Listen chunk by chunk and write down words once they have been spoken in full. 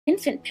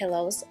Infant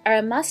pillows are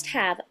a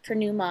must-have for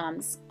new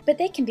moms, but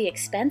they can be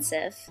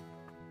expensive.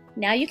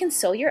 Now you can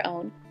sew your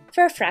own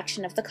for a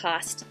fraction of the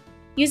cost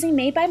using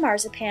Made by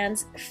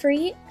Marzipan's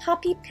free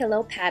Poppy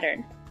Pillow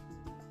pattern.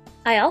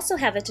 I also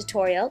have a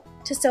tutorial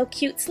to sew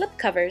cute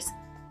slipcovers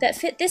that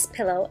fit this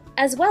pillow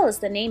as well as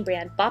the name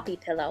brand Boppy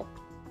Pillow.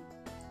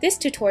 This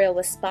tutorial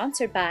was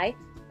sponsored by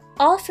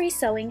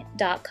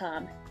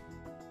allfreesewing.com.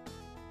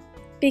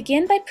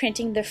 Begin by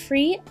printing the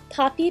free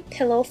Poppy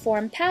Pillow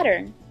form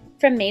pattern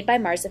from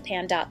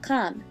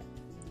madebymarzipan.com.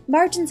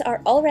 Margins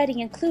are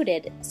already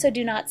included, so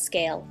do not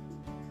scale.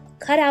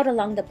 Cut out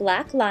along the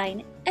black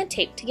line and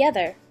tape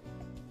together.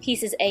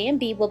 Pieces A and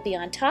B will be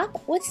on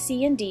top with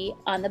C and D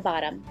on the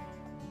bottom.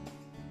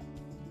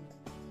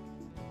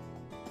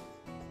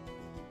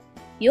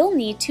 You'll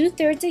need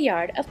 2/3 a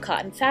yard of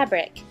cotton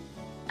fabric.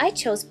 I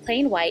chose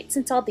plain white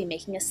since I'll be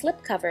making a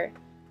slipcover,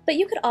 but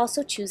you could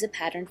also choose a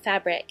patterned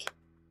fabric.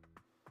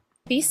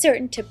 Be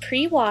certain to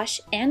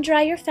pre-wash and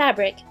dry your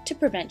fabric to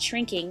prevent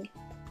shrinking.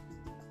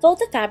 Fold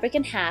the fabric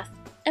in half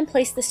and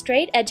place the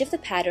straight edge of the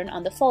pattern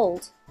on the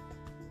fold.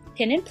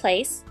 Pin in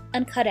place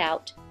and cut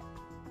out.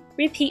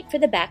 Repeat for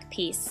the back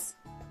piece.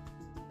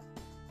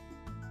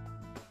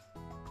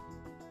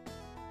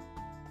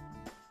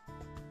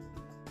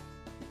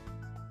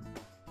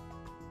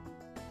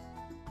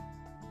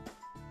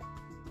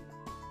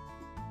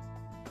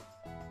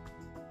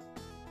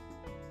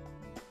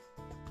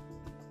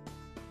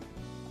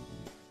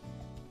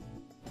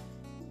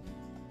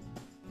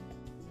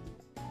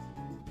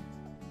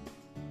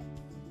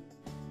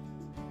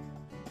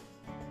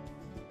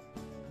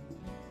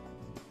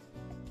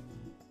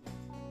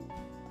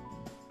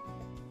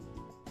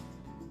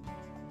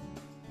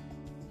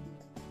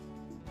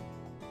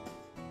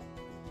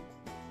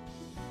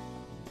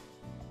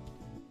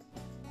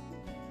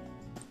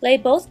 Lay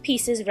both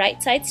pieces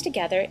right sides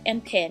together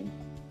and pin.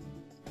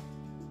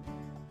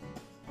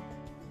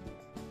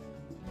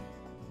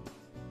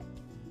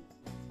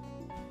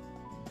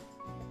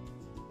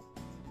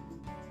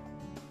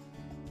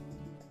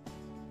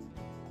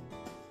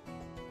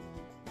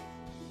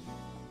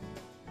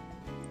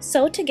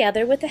 Sew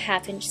together with a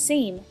 1/2-inch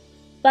seam,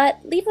 but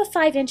leave a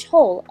 5-inch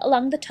hole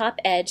along the top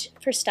edge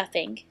for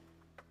stuffing.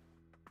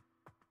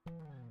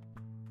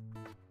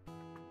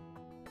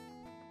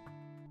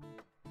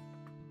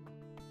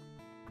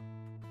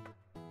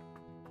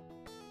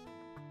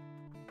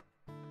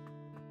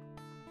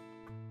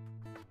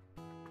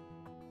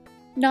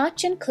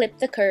 Notch and clip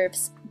the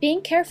curves,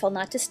 being careful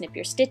not to snip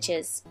your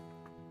stitches.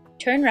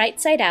 Turn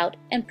right side out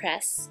and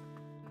press.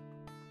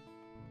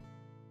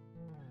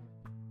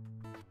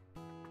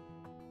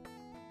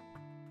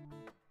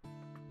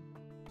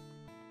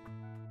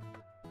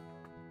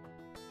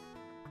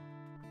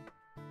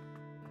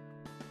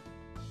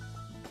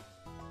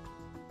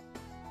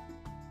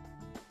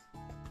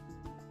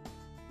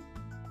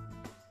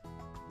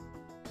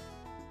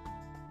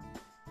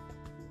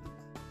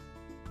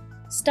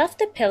 Stuff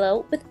the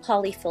pillow with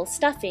polyfill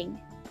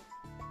stuffing.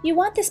 You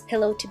want this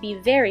pillow to be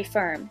very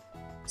firm,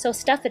 so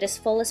stuff it as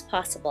full as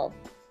possible.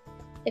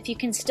 If you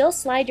can still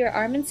slide your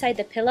arm inside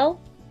the pillow,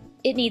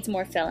 it needs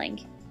more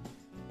filling.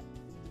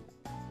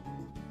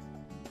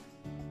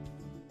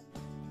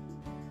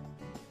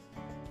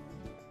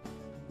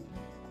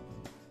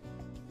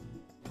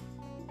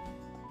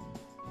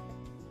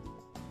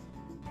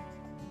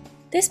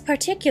 This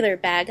particular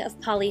bag of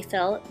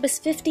polyfill was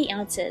 50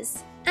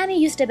 ounces, and I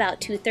used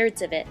about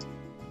 2/3 of it.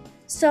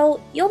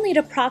 So you'll need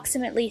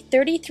approximately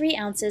 33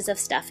 ounces of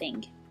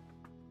stuffing.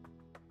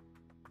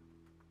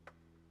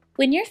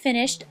 When you're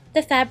finished,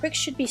 the fabric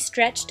should be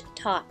stretched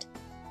taut.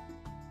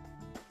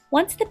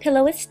 Once the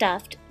pillow is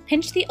stuffed,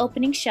 pinch the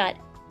opening shut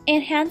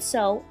and hand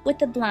sew with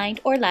the blind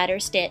or ladder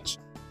stitch.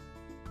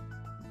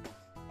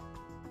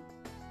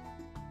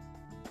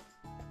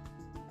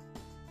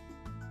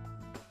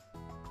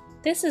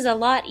 This is a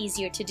lot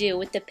easier to do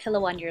with the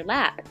pillow on your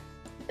lap,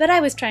 but I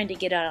was trying to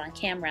get it on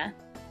camera.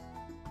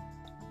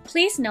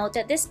 Please note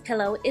that this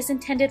pillow is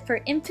intended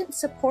for infant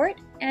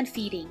support and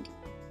feeding.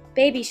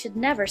 Baby should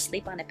never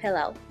sleep on a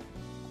pillow.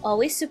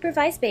 Always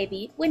supervise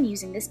baby when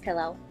using this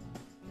pillow.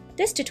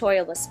 This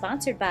tutorial was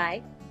sponsored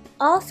by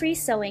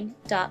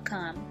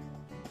allfreesewing.com.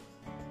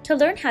 To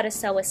learn how to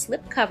sew a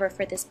slip cover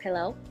for this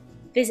pillow,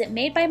 visit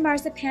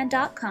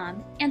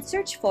madebymarzipan.com and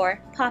search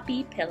for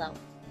Poppy Pillow.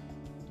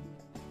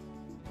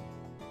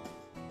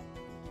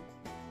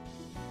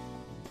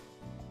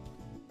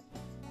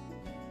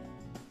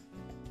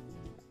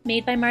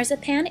 Made by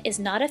Marzipan is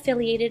not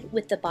affiliated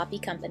with the Boppy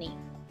Company.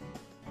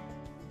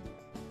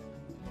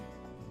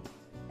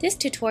 This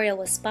tutorial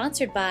was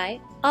sponsored by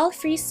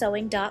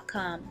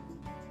allfreesewing.com.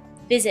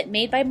 Visit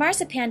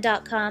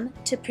madebymarzipan.com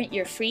to print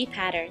your free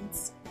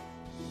patterns.